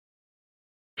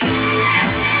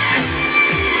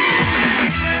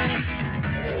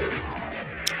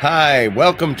Hi,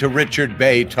 welcome to Richard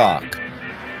Bay Talk.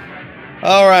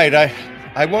 All right,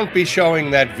 I won't be showing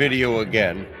that video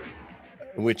again,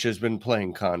 which has been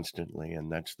playing constantly,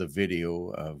 and that's the video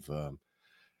of the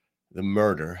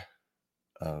murder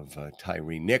of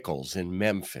Tyree Nichols in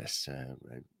Memphis.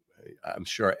 I'm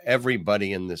sure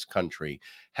everybody in this country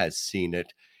has seen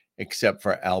it, except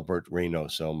for Albert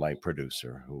Reynoso, my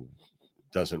producer, who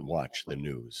doesn't watch the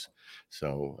news.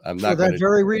 So I'm For not that going to.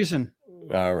 very reason.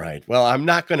 All right. Well, I'm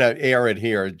not going to air it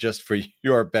here just for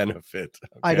your benefit.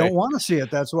 I Okay? don't want to see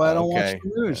it. That's why I don't watch Okay.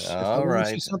 the news. If I All want to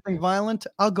see right. something violent,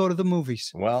 I'll go to the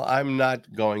movies. Well, I'm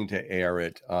not going to air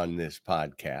it on this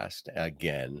podcast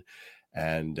again.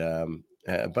 And,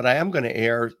 but I am going to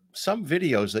air some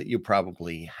videos that you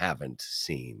probably haven't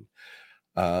seen.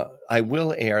 I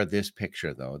will air this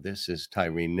picture, though. This is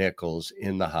Tyree Nichols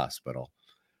in the hospital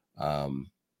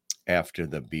after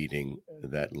the beating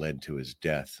that led to his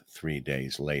death 3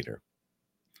 days later.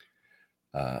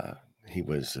 He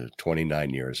was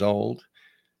 29 years old.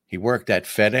 He worked at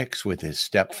FedEx with his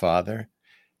stepfather.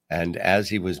 And as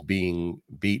he was being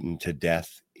beaten to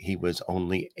death, he was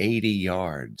only 80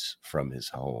 yards from his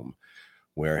home,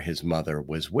 where his mother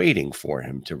was waiting for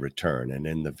him to return. And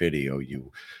in the video,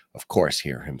 you, of course,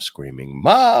 hear him screaming,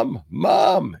 "Mom,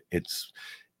 Mom!" It's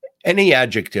any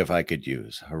adjective I could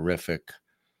use: horrific,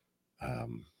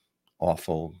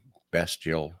 awful,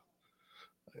 bestial,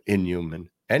 inhuman.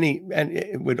 And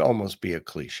it would almost be a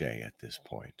cliche at this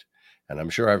point. And I'm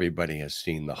sure everybody has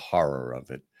seen the horror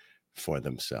of it for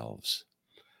themselves.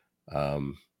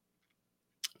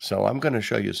 So I'm going to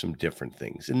show you some different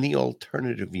things in the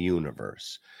alternative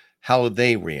universe, how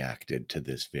they reacted to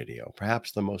this video.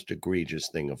 Perhaps the most egregious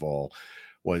thing of all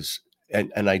was,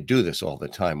 and I do this all the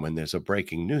time, when there's a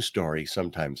breaking news story,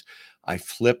 sometimes I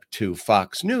flip to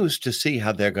Fox News to see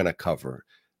how they're going to cover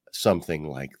something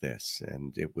like this.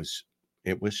 And it was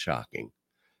shocking.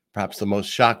 Perhaps the most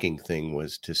shocking thing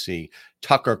was to see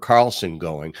Tucker Carlson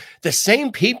going, the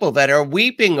same people that are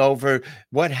weeping over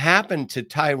what happened to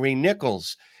Tyree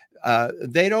Nichols,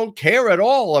 they don't care at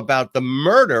all about the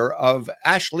murder of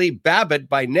Ashley Babbitt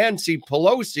by Nancy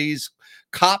Pelosi's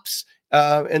cops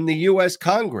in the U.S.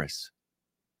 Congress.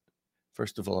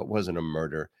 First of all, it wasn't a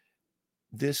murder.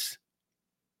 This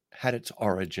had its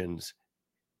origins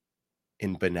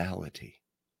in banality.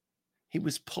 He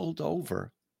was pulled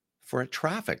over for a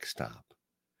traffic stop.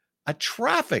 A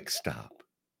traffic stop.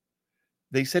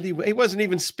 They said he wasn't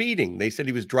even speeding. They said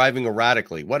he was driving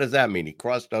erratically. What does that mean? He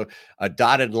crossed a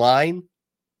dotted line?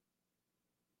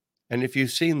 And if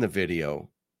you've seen the video,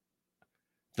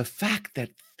 the fact that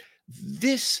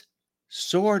this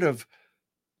sort of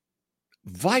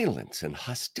violence and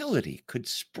hostility could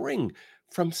spring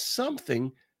from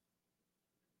something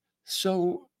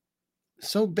so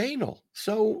banal,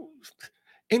 so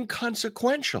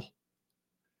inconsequential.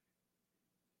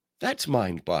 That's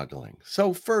mind-boggling.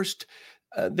 So first,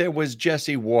 there was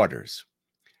Jesse Waters.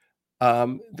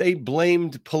 They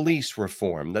blamed police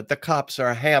reform, that the cops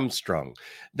are hamstrung,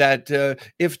 that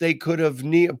if they could have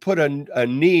put a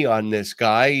knee on this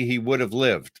guy, he would have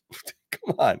lived.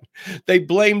 Come on. They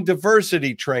blamed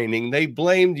diversity training. They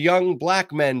blamed young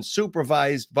black men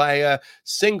supervised by a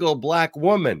single black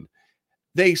woman.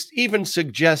 They even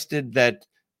suggested that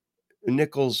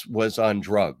Nichols was on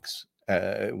drugs,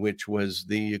 which was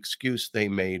the excuse they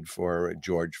made for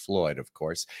George Floyd, of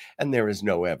course. And there is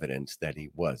no evidence that he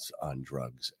was on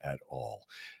drugs at all.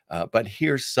 But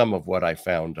here's some of what I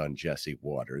found on Jesse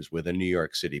Waters with a New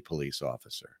York City police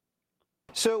officer.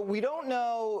 So we don't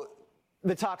know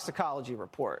the toxicology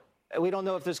report. We don't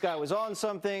know if this guy was on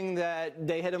something, that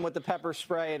they hit him with the pepper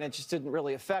spray and it just didn't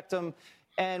really affect him.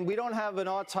 And we don't have an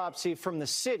autopsy from the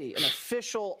city, an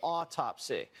official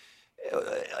autopsy.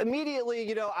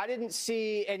 Immediately, I didn't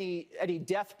see any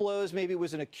death blows. Maybe it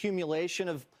was an accumulation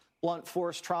of blunt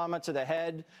force trauma to the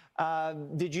head.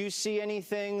 Did you see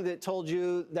anything that told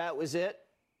you that was it?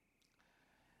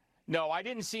 No, I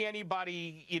didn't see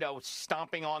anybody,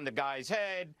 stomping on the guy's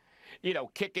head,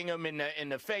 kicking him in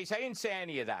the face. I didn't say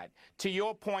any of that. To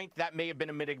your point, that may have been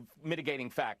a mitigating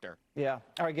factor. Yeah.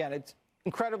 Again, it's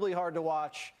incredibly hard to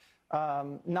watch.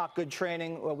 Not good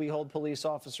training. We hold police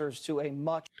officers to a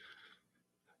much.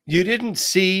 You didn't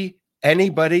see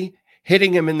anybody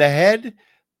hitting him in the head?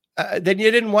 Then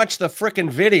you didn't watch the frickin'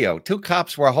 video. 2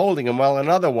 cops were holding him while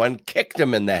another one kicked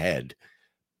him in the head.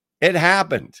 It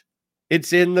happened.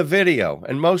 It's in the video,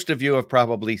 and most of you have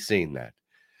probably seen that.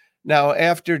 Now,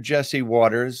 after Jesse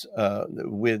Waters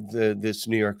with this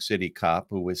New York City cop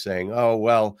who was saying, "Oh,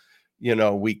 well,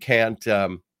 we can't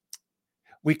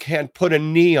put a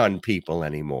knee on people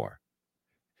anymore."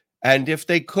 And if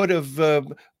they could have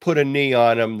put a knee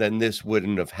on him, then this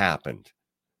wouldn't have happened.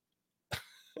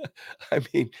 I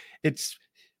mean, it's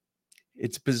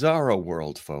bizarro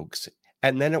world, folks.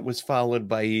 And then it was followed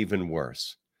by even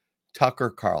worse. Tucker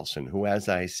Carlson, who, as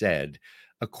I said,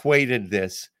 equated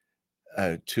this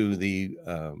to the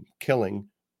killing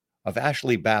of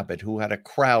Ashley Babbitt, who had a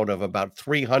crowd of about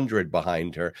 300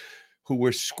 behind her, who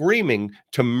were screaming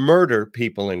to murder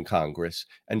people in Congress,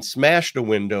 and smashed a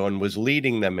window and was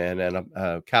leading them in, and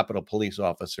a Capitol Police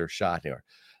officer shot her.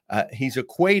 He's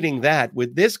equating that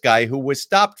with this guy who was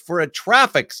stopped for a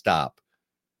traffic stop.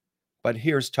 But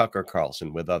here's Tucker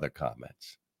Carlson with other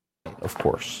comments. Of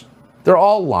course. They're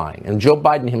all lying. And Joe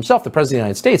Biden himself, the president of the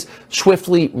United States,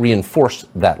 swiftly reinforced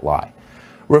that lie.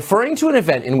 Referring to an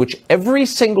event in which every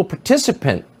single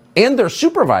participant and their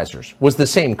supervisors was the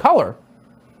same color,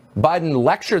 Biden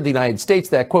lectured the United States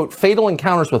that, quote, fatal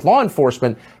encounters with law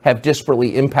enforcement have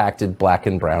disparately impacted black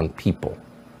and brown people.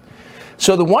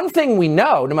 So the one thing we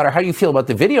know, no matter how you feel about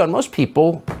the video, and most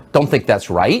people don't think that's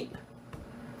right,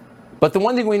 but the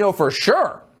one thing we know for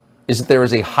sure is that there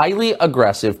is a highly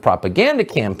aggressive propaganda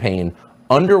campaign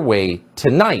underway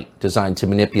tonight designed to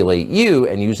manipulate you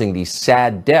and using the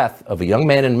sad death of a young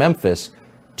man in Memphis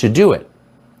to do it.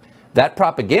 That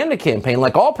propaganda campaign,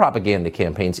 like all propaganda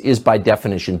campaigns, is by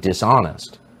definition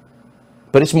dishonest.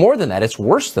 But it's more than that. It's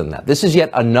worse than that. This is yet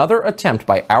another attempt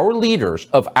by our leaders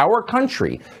of our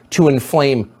country to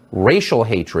inflame racial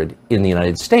hatred in the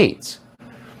United States.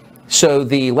 So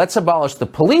the let's abolish the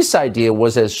police idea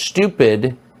was as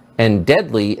stupid and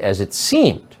deadly as it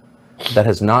seemed. That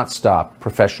has not stopped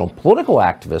professional political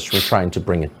activists from trying to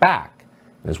bring it back.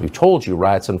 And as we've told you,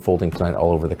 riots unfolding tonight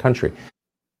all over the country.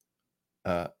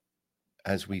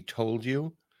 As we told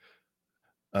you,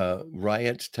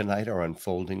 riots tonight are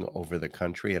unfolding over the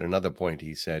country. At another point,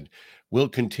 he said, we'll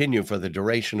continue for the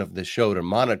duration of the show to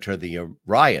monitor the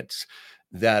riots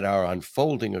that are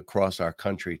unfolding across our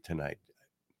country tonight.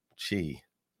 Gee,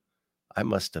 I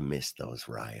must have missed those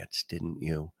riots, didn't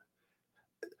you?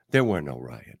 There were no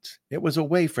riots. It was a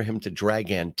way for him to drag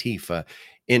Antifa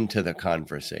into the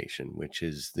conversation, which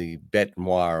is the bête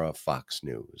noire of Fox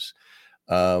News.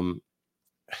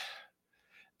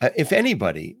 If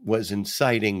anybody was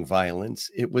inciting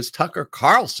violence, it was Tucker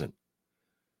Carlson.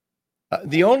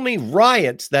 The only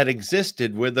riots that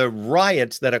existed were the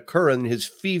riots that occur in his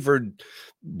fevered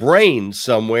brain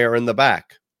somewhere in the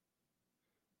back.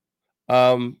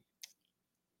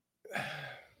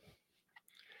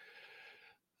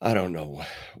 I don't know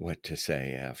what to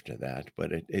say after that,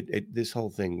 but this whole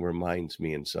thing reminds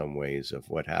me in some ways of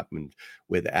what happened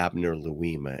with Abner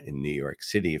Louima in New York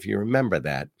City. If you remember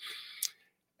that,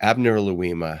 Abner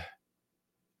Louima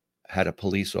had a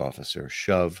police officer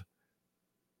shove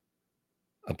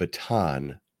a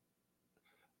baton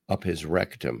up his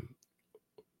rectum,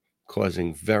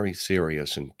 causing very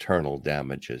serious internal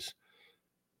damages.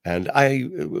 And I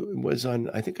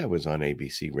think I was on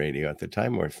ABC radio at the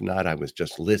time, or if not, I was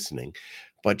just listening.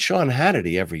 But Sean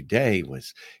Hannity every day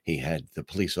he had the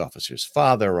police officer's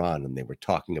father on, and they were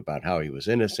talking about how he was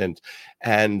innocent.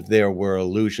 And there were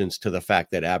allusions to the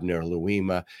fact that Abner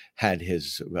Louima had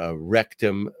his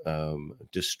rectum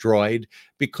destroyed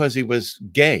because he was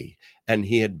gay, and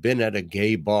he had been at a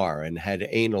gay bar and had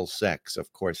anal sex,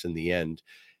 of course, in the end,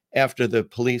 after the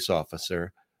police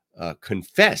officer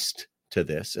confessed to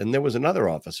this. And there was another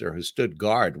officer who stood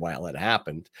guard while it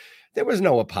happened. There was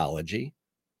no apology.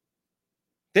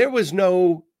 There was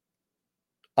no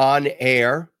on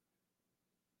air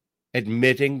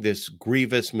admitting this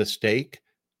grievous mistake.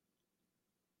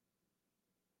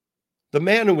 The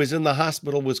man who was in the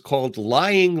hospital was called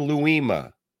Lying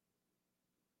Louima.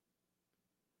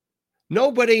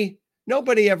 Nobody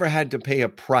ever had to pay a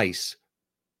price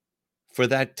for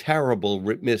that terrible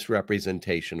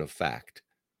misrepresentation of fact.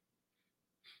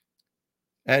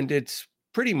 And it's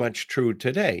pretty much true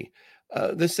today.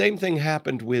 The same thing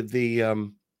happened with the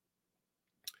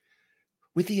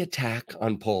attack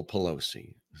on Paul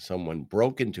Pelosi. Someone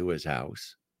broke into his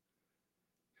house,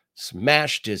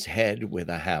 smashed his head with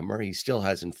a hammer. He still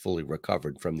hasn't fully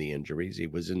recovered from the injuries. He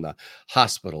was in the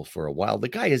hospital for a while. The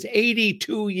guy is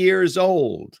 82 years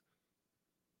old.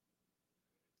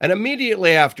 And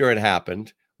immediately after it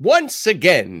happened, once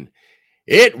again,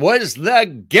 it was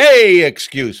the gay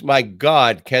excuse. My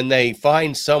God, can they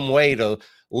find some way to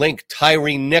link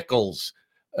Tyree Nichols,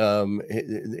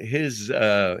 his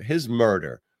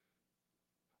murder,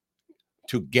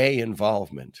 to gay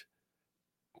involvement?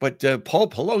 But Paul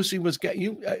Pelosi was gay.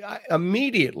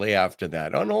 Immediately after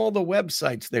that, on all the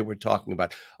websites, they were talking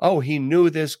about, oh, he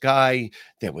knew this guy.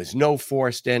 There was no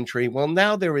forced entry. Well,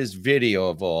 now there is video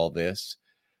of all this.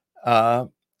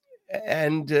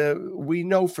 And we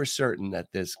know for certain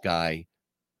that this guy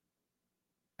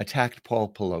attacked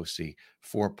Paul Pelosi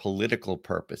for political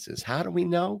purposes. How do we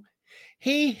know?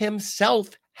 He himself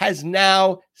has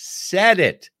now said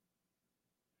it.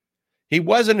 He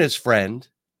wasn't his friend.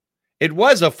 It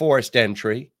was a forced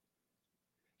entry.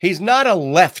 He's not a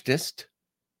leftist.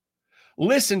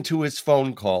 Listen to his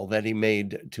phone call that he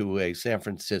made to a San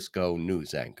Francisco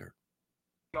news anchor.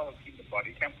 All have seen the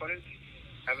body cam footage.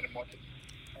 I have an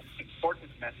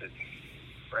important message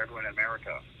for everyone in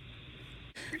America.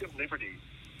 Freedom of liberty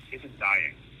isn't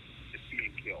dying. It's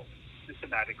being killed,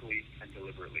 systematically and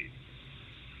deliberately.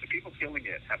 The people killing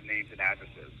it have names and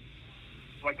addresses.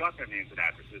 So I got their names and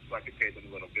addresses so I could pay them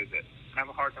a little visit and have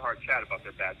a heart-to-heart chat about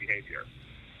their bad behavior.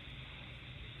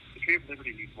 The tree of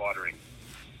liberty needs watering.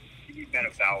 You need men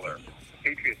of valor,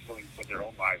 patriots willing to put their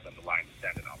own lives on the line to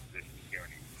stand in opposition to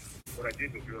tyranny. What I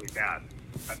did was really bad.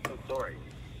 I'm so sorry.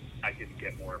 I didn't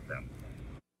get more of them.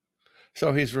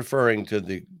 So he's referring to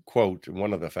the quote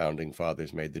one of the founding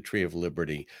fathers made: the tree of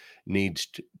liberty needs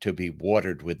to be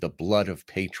watered with the blood of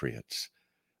patriots.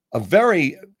 A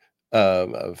very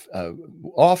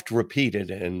oft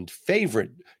repeated and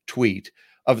favorite tweet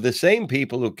of the same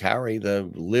people who carry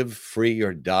the live free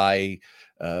or die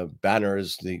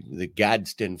banners, the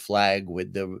Gadsden flag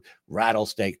with the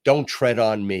rattlesnake. Don't tread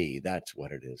on me. That's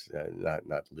what it is.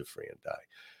 Not live free and die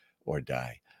or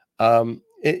die.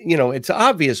 It's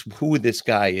obvious who this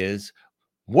guy is,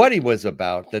 what he was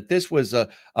about, that this was a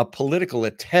political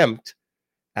attempt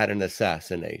at an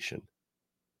assassination.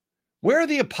 Where are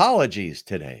the apologies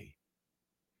today?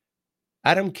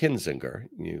 Adam Kinzinger,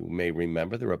 you may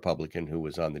remember, the Republican who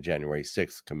was on the January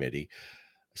 6th committee,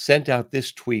 sent out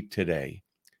this tweet today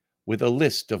with a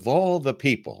list of all the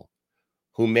people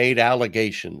who made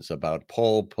allegations about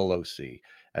Paul Pelosi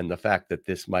and the fact that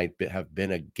this might have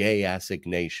been a gay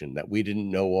assignation, that we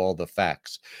didn't know all the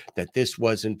facts, that this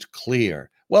wasn't clear.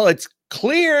 Well, it's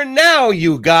clear now,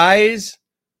 you guys.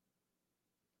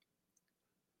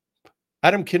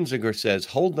 Adam Kinzinger says,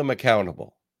 hold them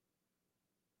accountable.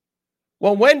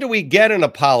 Well, when do we get an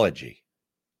apology?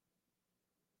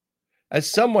 As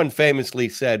someone famously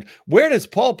said, where does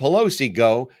Paul Pelosi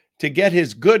go to get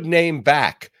his good name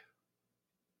back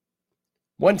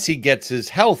once he gets his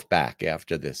health back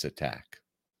after this attack?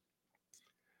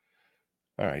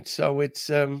 All right, so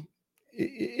it's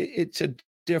a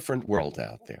different world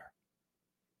out there.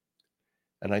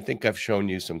 And I think I've shown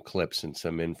you some clips and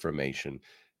some information,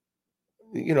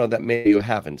 that maybe you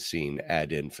haven't seen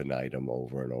ad infinitum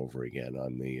over and over again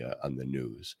on the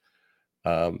news.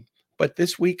 But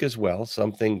this week as well,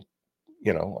 something,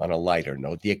 on a lighter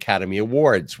note, the Academy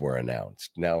Awards were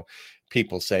announced. Now,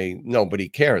 people say nobody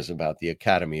cares about the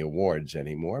Academy Awards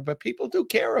anymore, but people do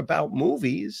care about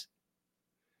movies.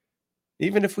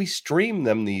 Even if we stream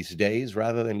them these days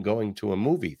rather than going to a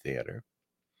movie theater.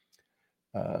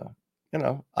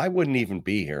 I wouldn't even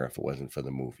be here if it wasn't for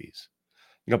the movies.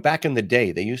 Back in the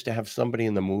day, they used to have somebody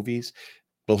in the movies,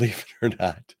 believe it or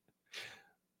not,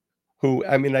 who,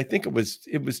 I think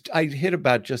I hit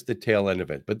about just the tail end of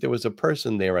it, but there was a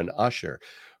person there, an usher,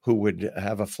 who would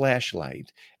have a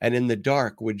flashlight and in the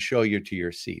dark would show you to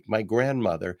your seat. My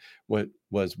grandmother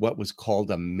was what was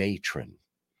called a matron,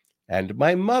 and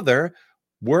my mother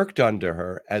worked under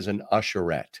her as an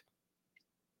usherette.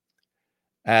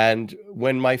 And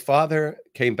when my father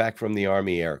came back from the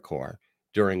Army Air Corps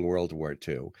during World War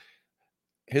II,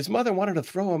 his mother wanted to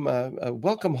throw him a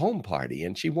welcome home party,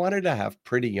 and she wanted to have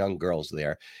pretty young girls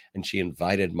there, and she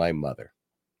invited my mother.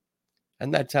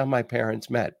 And that's how my parents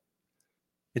met.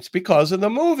 It's because of the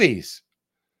movies.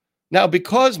 Now,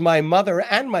 because my mother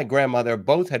and my grandmother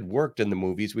both had worked in the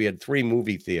movies, we had three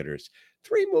movie theaters,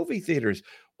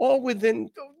 all within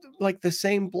like the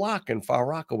same block in Far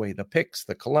Rockaway, the Pix,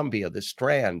 the Columbia, the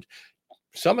Strand.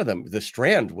 Some of them, the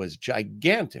Strand was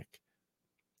gigantic.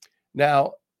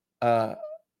 Now,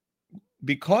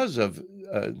 because of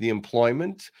the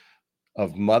employment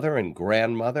of mother and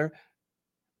grandmother,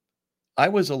 I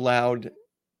was allowed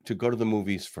to go to the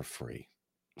movies for free.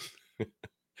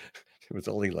 It was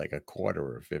only like a quarter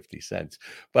or 50 cents,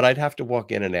 but I'd have to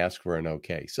walk in and ask for an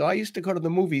okay. So I used to go to the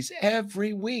movies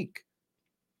every week.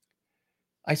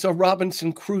 I saw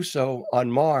Robinson Crusoe on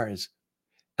Mars,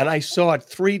 and I saw it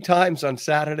 3 times on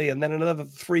Saturday and then another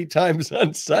 3 times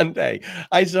on Sunday.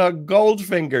 I saw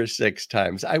Goldfinger 6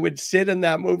 times. I would sit in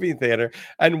that movie theater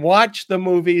and watch the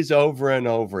movies over and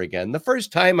over again. The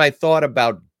first time I thought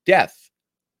about death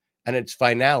and its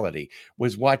finality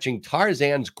was watching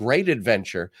Tarzan's Great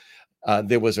Adventure.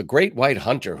 There was a great white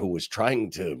hunter who was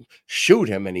trying to shoot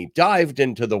him, and he dived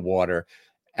into the water,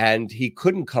 and he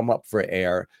couldn't come up for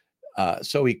air,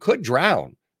 so he could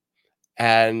drown.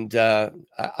 And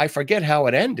I forget how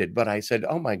it ended, but I said,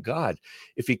 oh, my God,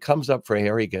 if he comes up for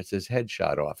air, he gets his head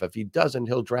shot off. If he doesn't,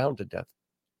 he'll drown to death.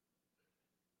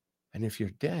 And if you're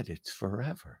dead, it's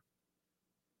forever.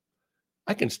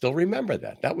 I can still remember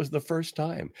that. That was the first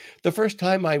time. The first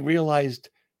time I realized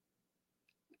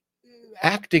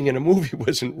acting in a movie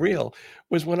wasn't real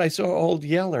was when I saw Old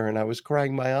Yeller and I was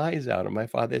crying my eyes out. And my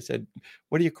father said,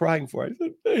 what are you crying for? I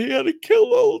said, he had to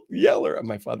kill Old Yeller. And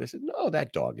my father said, no,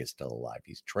 that dog is still alive.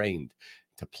 He's trained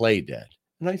to play dead.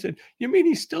 And I said, you mean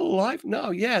he's still alive?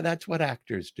 No, yeah, that's what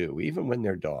actors do, even when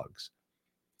they're dogs.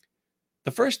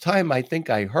 The first time I think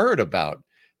I heard about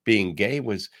being gay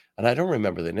was, and I don't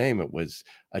remember the name, it was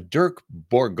a Dirk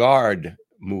Bogarde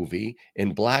movie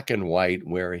in black and white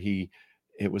where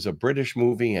it was a British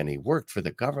movie and he worked for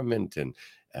the government, and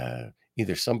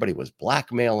either somebody was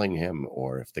blackmailing him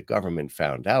or if the government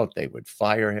found out, they would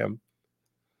fire him.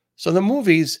 So the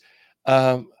movies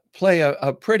play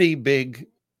a pretty big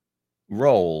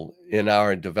role in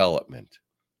our development.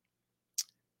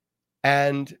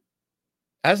 And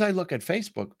as I look at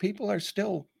Facebook, people are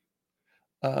still,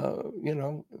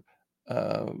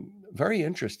 very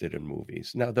interested in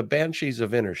movies. Now, The Banshees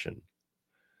of Inisherin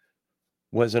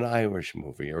was an Irish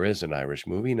movie, or is an Irish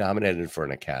movie, nominated for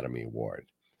an Academy Award.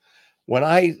 When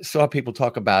I saw people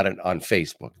talk about it on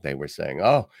Facebook, they were saying,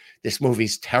 oh, this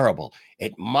movie's terrible.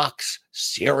 It mocks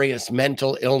serious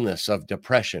mental illness of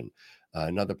depression.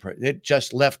 It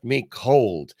just left me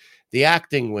cold. The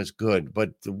acting was good,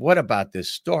 but what about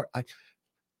this story?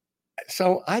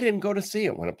 So I didn't go to see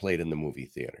it when it played in the movie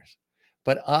theaters.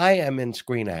 But I am in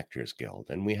Screen Actors Guild,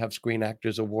 and we have Screen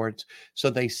Actors Awards. So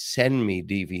they send me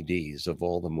DVDs of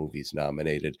all the movies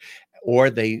nominated, or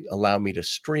they allow me to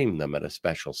stream them at a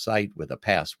special site with a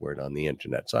password on the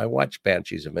internet. So I watched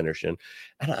Banshees of Inisherin,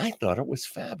 and I thought it was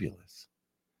fabulous.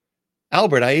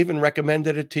 Albert, I even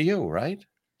recommended it to you, right?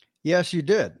 Yes, you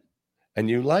did.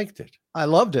 And you liked it. I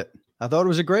loved it. I thought it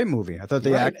was a great movie. I thought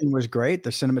the acting was great.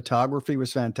 The cinematography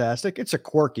was fantastic. It's a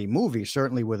quirky movie,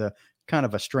 certainly with a kind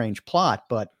of a strange plot,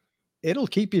 but it'll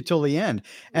keep you till the end.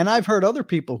 And I've heard other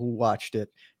people who watched it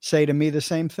say to me the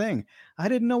same thing. I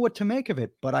didn't know what to make of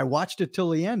it, but I watched it till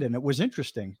the end and it was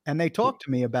interesting. And they talked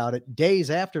to me about it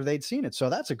days after they'd seen it. So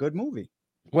that's a good movie.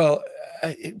 Well,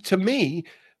 to me,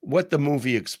 what the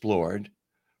movie explored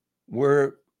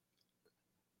were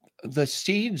the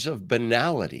seeds of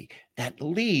banality that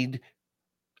lead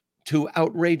to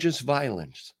outrageous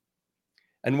violence.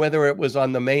 And whether it was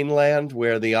on the mainland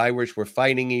where the Irish were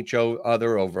fighting each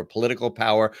other over political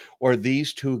power, or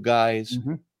these two guys,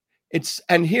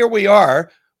 and here we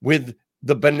are with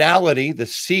the banality, the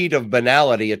seed of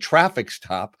banality, a traffic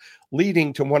stop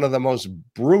leading to one of the most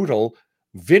brutal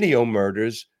video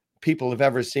murders people have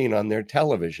ever seen on their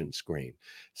television screen.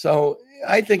 So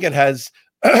I think it has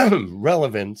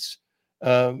relevance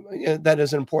that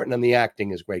is important, and the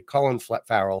acting is great. Colin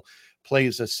Farrell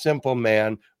plays a simple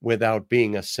man without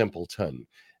being a simpleton,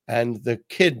 and the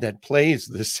kid that plays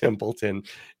the simpleton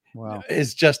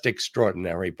is just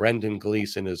extraordinary. Brendan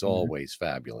Gleeson is always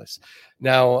fabulous.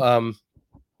 Now,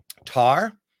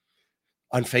 Tar,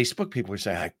 on Facebook, people were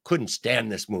saying, I couldn't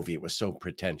stand this movie. It was so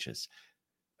pretentious.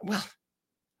 Well,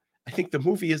 I think the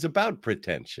movie is about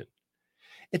pretension.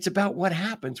 It's about what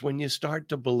happens when you start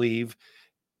to believe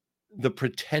the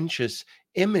pretentious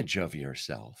image of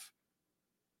yourself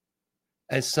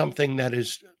as something that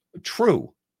is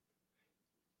true.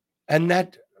 And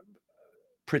that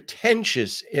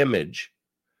pretentious image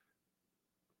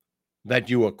that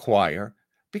you acquire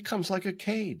becomes like a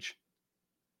cage.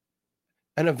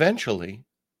 And eventually,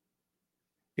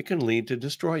 it can lead to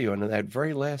destroy you. And that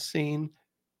very last scene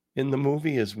in the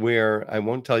movie is where, I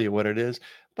won't tell you what it is,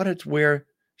 but it's where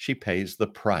she pays the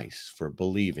price for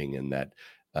believing in that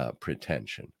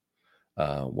pretension.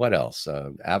 What else?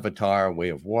 Avatar, Way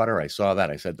of Water. I saw that.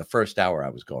 I said the first hour I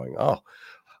was going,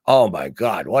 oh my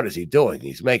God, what is he doing?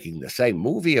 He's making the same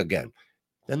movie again.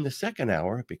 Then the second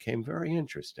hour, it became very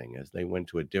interesting as they went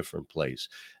to a different place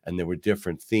and there were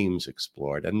different themes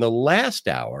explored. And the last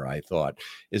hour, I thought,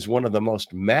 is one of the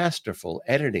most masterful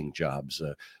editing jobs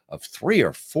of 3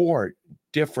 or 4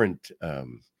 different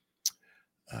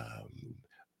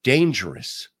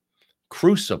dangerous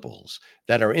crucibles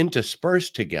that are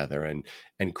interspersed together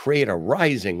and create a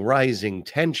rising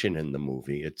tension in the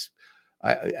movie.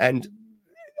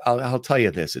 I'll tell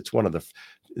you this, it's one of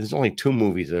there's only 2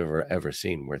 movies I've ever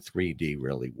seen where 3D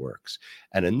really works.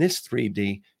 And in this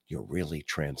 3D, you're really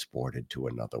transported to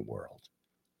another world.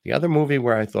 The other movie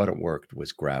where I thought it worked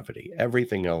was Gravity.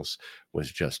 Everything else was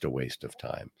just a waste of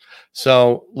time.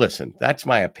 So listen, that's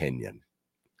my opinion.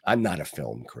 I'm not a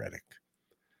film critic.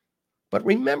 But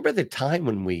remember the time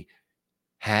when we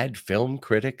had film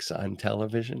critics on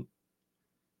television,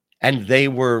 and they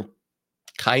were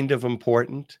kind of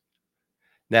important.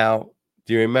 Now,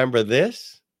 do you remember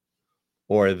this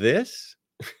or this?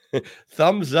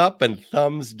 Thumbs up and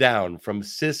thumbs down from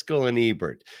Siskel and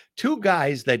Ebert, two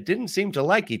guys that didn't seem to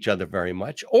like each other very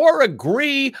much or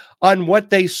agree on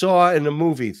what they saw in a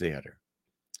movie theater.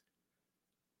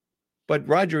 But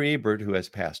Roger Ebert, who has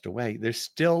passed away, there's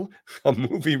still a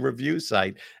movie review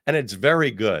site, and it's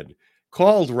very good,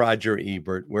 called Roger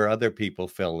Ebert, where other people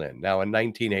fill in. Now, in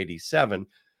 1987,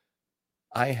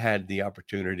 I had the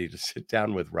opportunity to sit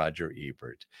down with Roger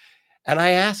Ebert, and I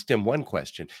asked him one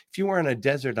question. If you were on a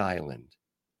desert island,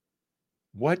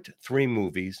 what 3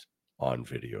 movies, on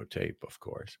videotape, of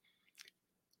course,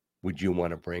 would you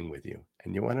want to bring with you?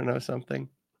 And you want to know something?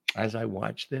 As I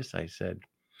watched this, I said,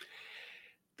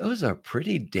 those are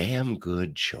pretty damn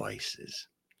good choices.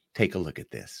 Take a look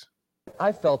at this.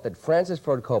 I felt that Francis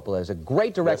Ford Coppola is a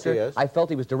great director. Yes, he is. I felt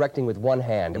he was directing with one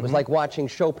hand. It was like watching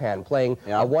Chopin playing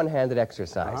a one-handed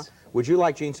exercise. Would you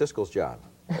like Gene Siskel's job?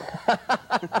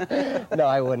 No,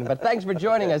 I wouldn't. But thanks for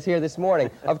joining us here this morning.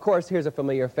 Of course, here's a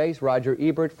familiar face, Roger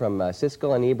Ebert from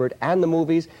Siskel and Ebert and the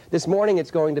Movies. This morning,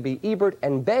 it's going to be Ebert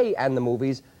and Bay and the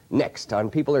Movies next on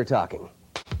People Are Talking.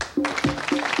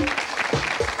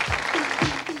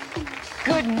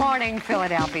 Good morning,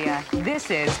 Philadelphia.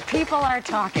 This is People Are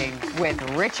Talking with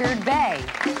Richard Bay.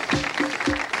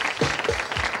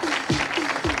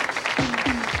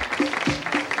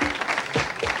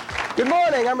 Good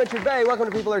morning, I'm Richard Bay. Welcome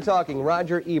to People Are Talking.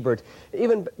 Roger Ebert.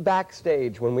 Even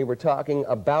backstage when we were talking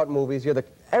about movies,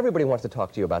 everybody wants to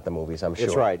talk to you about the movies, I'm sure.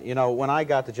 It's right. You know, when I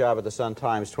got the job at the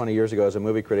Sun-Times 20 years ago as a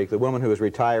movie critic, the woman who was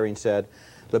retiring said,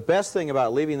 the best thing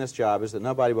about leaving this job is that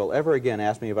nobody will ever again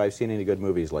ask me if I've seen any good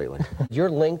movies lately. You're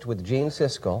linked with Gene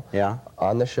Siskel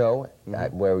on the show,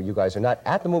 where you guys are not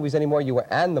at the movies anymore, you were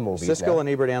and the movies Siskel and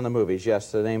Ebert and the Movies,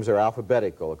 yes. The names are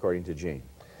alphabetical, according to Gene.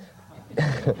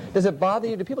 Does it bother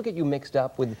you? Do people get you mixed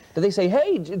up with, do they say,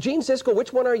 hey, Gene Siskel,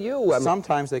 which one are you?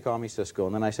 Sometimes they call me Siskel,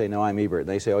 and then I say, no, I'm Ebert. And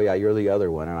they say, oh, yeah, you're the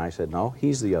other one. And I said, no,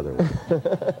 he's the other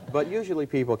one. But usually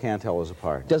people can't tell us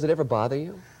apart. Does it ever bother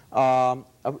you?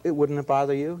 It wouldn't it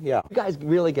bother you? Yeah. You guys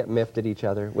really get miffed at each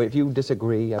other if you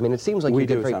disagree? I mean, it seems like you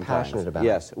get very passionate about it.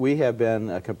 Yes, we have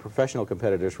been professional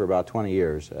competitors for about 20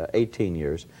 years, 18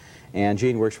 years. And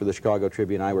Gene works for the Chicago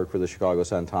Tribune, I work for the Chicago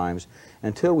Sun-Times.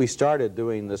 Until we started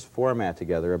doing this format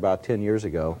together about 10 years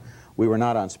ago, we were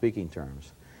not on speaking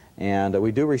terms. And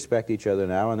we do respect each other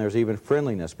now, and there's even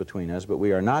friendliness between us, but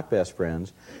we are not best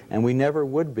friends, and we never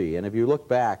would be. And if you look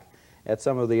back at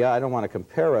some of the, I don't want to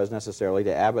compare us necessarily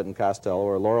to Abbott and Costello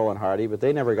or Laurel and Hardy, but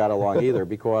they never got along either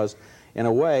because, in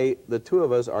a way, the two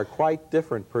of us are quite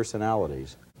different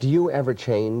personalities. Do you ever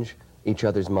change each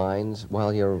other's minds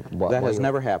while you're... That has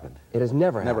never happened. It has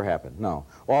never happened? Never happened, no.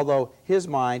 Although his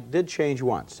mind did change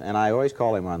once, and I always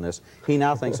call him on this. He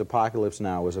now thinks Apocalypse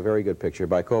Now was a very good picture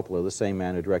by Coppola, the same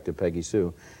man who directed Peggy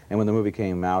Sue. And when the movie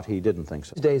came out, he didn't think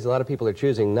so. These days, a lot of people are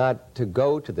choosing not to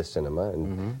go to the cinema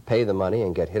and pay the money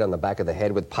and get hit on the back of the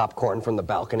head with popcorn from the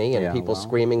balcony and people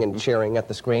screaming and cheering at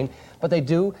the screen. But they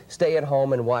do stay at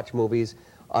home and watch movies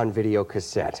on video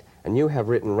cassette. And you have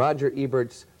written Roger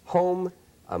Ebert's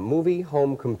A Movie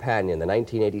Home Companion, the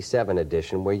 1987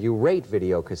 edition, where you rate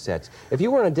video cassettes. If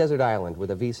you were on a desert island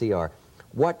with a VCR,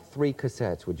 what 3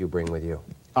 cassettes would you bring with you?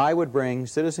 I would bring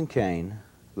Citizen Kane,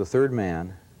 The Third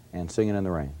Man, and Singin' in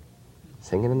the Rain.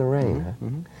 Singin' in the Rain, huh?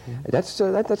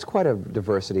 That's quite a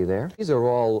diversity there. These are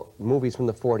all movies from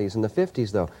the 40s and the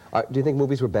 50s, though. Do you think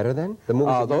movies were better then? The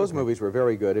movies those movies were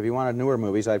very good. If you wanted newer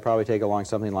movies, I'd probably take along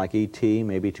something like E.T.,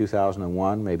 maybe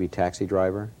 2001, maybe Taxi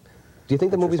Driver. Do you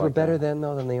think the movies were better then,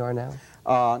 though, than they are now?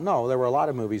 No, there were a lot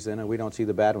of movies then, and we don't see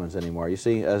the bad ones anymore. You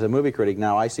see, as a movie critic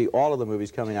now, I see all of the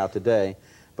movies coming out today,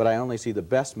 but I only see the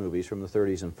best movies from the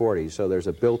 30s and 40s, so there's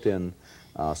a built-in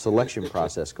selection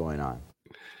process going on.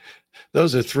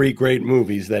 Those are 3 great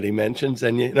movies that he mentions,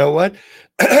 and you know what?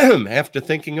 After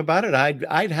thinking about it,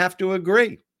 I'd have to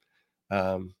agree.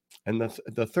 And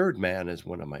the Third Man is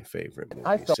one of my favorite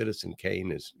movies. Citizen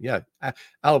Kane is,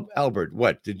 Albert,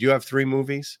 what? Did you have 3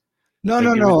 movies?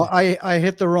 No. I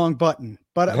hit the wrong button,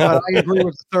 but I agree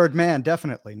with The Third Man,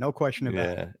 definitely, no question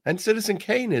about it. And Citizen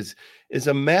Kane is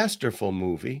a masterful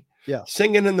movie. Yeah,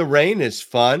 Singin' in the Rain is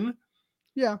fun.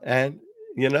 Yeah, and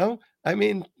you know, I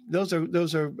mean, those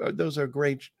are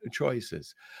great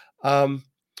choices. All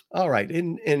right,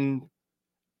 in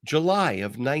July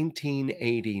of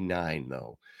 1989,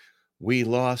 though, we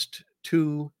lost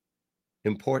 2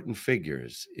 important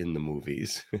figures in the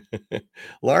movies.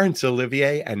 Laurence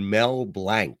Olivier and Mel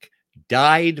Blanc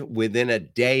died within a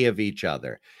day of each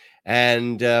other.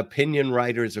 And opinion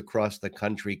writers across the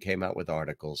country came out with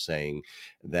articles saying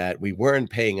that we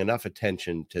weren't paying enough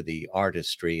attention to the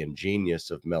artistry and genius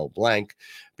of Mel Blanc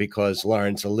because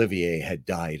Laurence Olivier had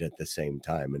died at the same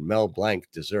time, and Mel Blanc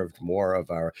deserved more of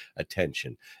our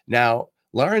attention. Now,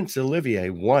 Laurence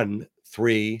Olivier won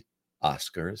 3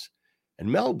 Oscars,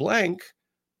 and Mel Blanc,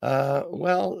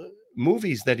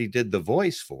 movies that he did the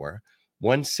voice for,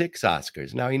 won 6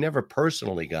 Oscars. Now, he never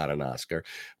personally got an Oscar,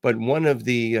 but one of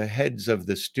the heads of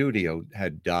the studio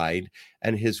had died,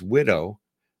 and his widow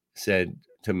said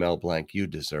to Mel Blanc, "You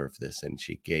deserve this," and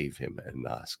she gave him an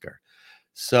Oscar.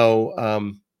 So,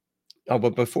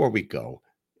 but before we go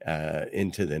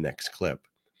into the next clip,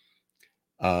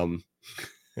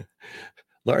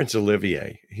 Laurence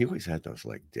Olivier, he always had those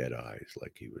like dead eyes,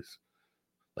 like he was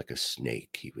like a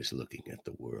snake. He was looking at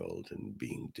the world and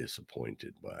being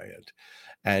disappointed by it.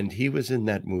 And he was in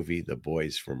that movie, The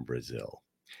Boys from Brazil,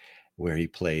 where he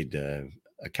played a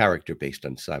character based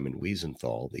on Simon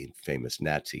Wiesenthal, the famous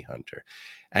Nazi hunter.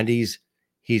 And he's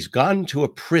gone to a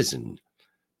prison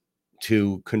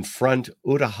to confront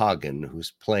Uta Hagen,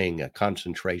 who's playing a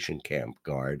concentration camp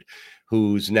guard,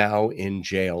 who's now in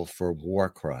jail for war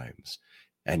crimes.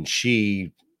 And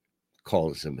she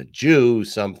calls him a Jew,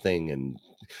 something, and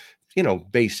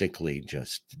basically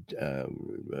just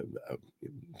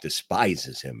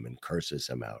despises him and curses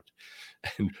him out.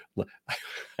 And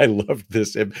I loved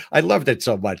this. I loved it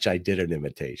so much I did an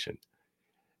imitation.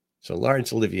 So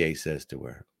Laurence Olivier says to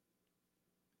her,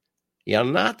 "You're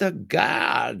not a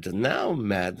guard now,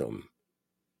 madam.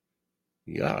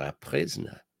 You're a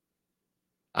prisoner.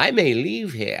 I may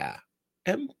leave here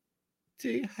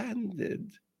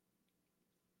empty-handed,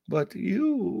 but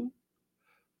you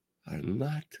are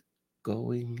not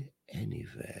going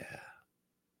anywhere."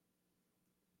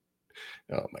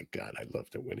 Oh my God, I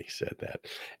loved it when he said that.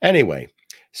 Anyway,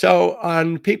 so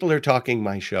on People Are Talking,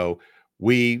 my show,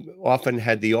 we often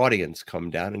had the audience come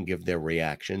down and give their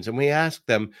reactions, and we asked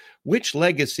them which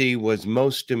legacy was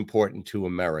most important to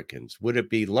Americans. Would it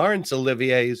be Laurence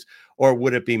Olivier's or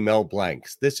would it be Mel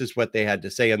Blanc's? This is what they had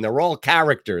to say, and they're all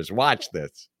characters. Watch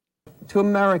this. To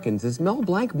Americans, is Mel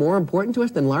Blanc more important to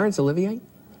us than Laurence Olivier?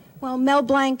 Well, Mel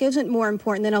Blanc isn't more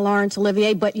important than a Laurence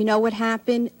Olivier, but you know what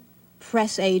happened?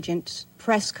 Press agents,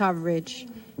 press coverage.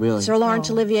 Really? Sir Laurence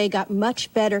Olivier got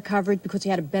much better coverage because he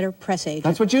had a better press agent.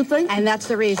 That's what you think? And that's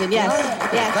the reason, yes.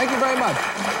 Yes. Thank you very much.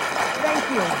 Thank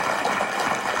you.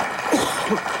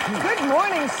 Good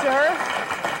morning, sir.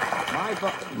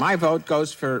 My vote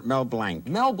goes for Mel Blanc.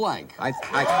 Mel Blanc. I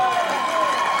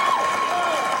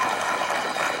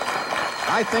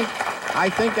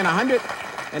think in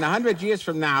 100 years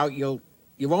from now you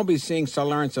won't be seeing Sir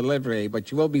Laurence Olivier,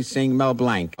 but you will be seeing Mel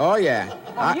Blanc. Oh yeah.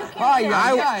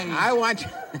 I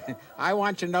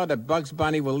want you to know that Bugs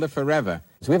Bunny will live forever.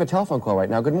 So we have a telephone call right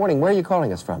now. Good morning. Where are you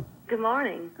calling us from? Good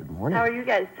morning. Good morning. How are you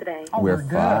guys today? Oh, we're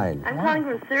fine. I'm calling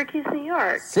from Syracuse, New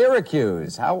York.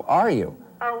 Syracuse. How are you?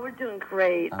 Oh, we're doing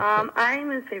great.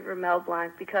 I'm in favor of Mel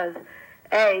Blanc because,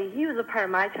 A, he was a part of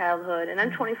my childhood, and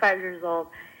I'm 25 years old,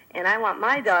 and I want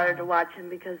my daughter to watch him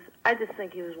because I just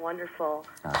think he was wonderful.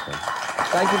 Okay.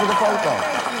 Thank you for the phone call.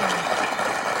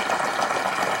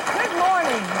 Good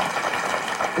morning.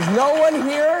 Is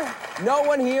no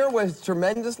one here was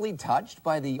tremendously touched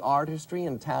by the artistry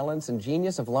and talents and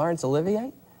genius of Laurence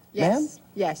Olivier? Yes, Ma'am?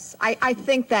 yes. I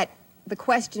think that the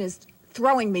question is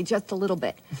throwing me just a little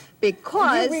bit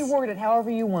because... You reword it however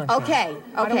you want to. Okay,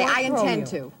 I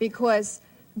intend you. to, because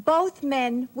both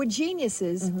men were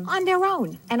geniuses on their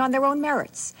own and on their own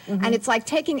merits. And it's like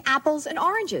taking apples and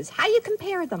oranges. How do you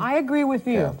compare them? I agree with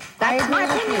you. Yeah. That's my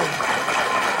opinion.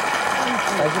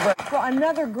 Well,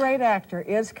 another great actor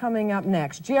is coming up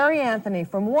next. Jerry Anthony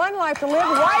from One Life to Live.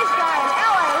 Wise Guy in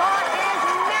L.A. Law is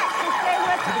next. So stay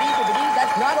with us.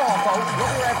 That's not all, folks.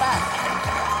 We'll be right back.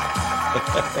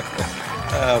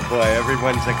 Oh boy,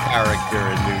 everyone's a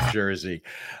character in New Jersey.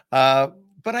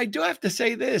 But I do have to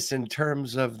say this in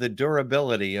terms of the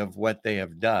durability of what they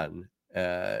have done,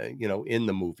 in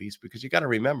the movies, because you got to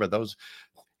remember those,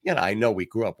 I know we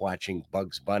grew up watching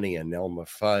Bugs Bunny and Elmer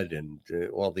Fudd and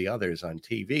all the others on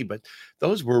TV, but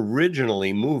those were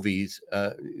originally movies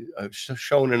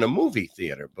shown in a movie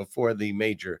theater before the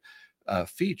major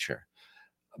feature.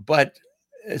 But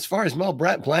as far as Mel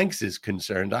Blanc's is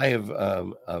concerned, I have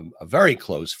a very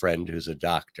close friend who's a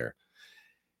doctor.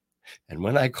 And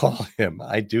when I call him,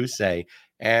 I do say,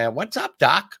 "What's up,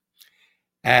 Doc?"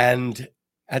 And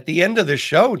at the end of the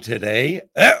show today,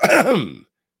 I'm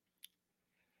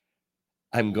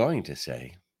going to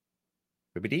say,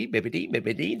 "Bibbidi, bibbidi,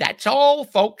 bibbidi, that's all,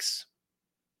 folks."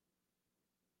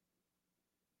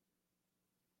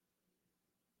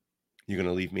 You going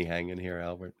to leave me hanging here,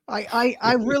 Albert?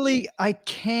 I really I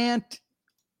can't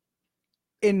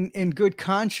in good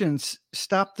conscience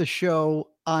stop the show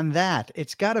on that.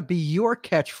 It's got to be your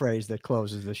catchphrase that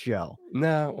closes the show.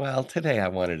 No, well, today I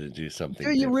wanted to do something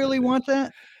Do you really different. want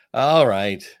that? All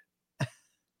right. It's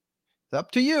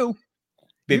up to you.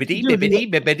 Bibbidi, bibbidi,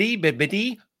 bibbidi,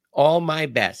 bibbidi, all my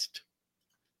best.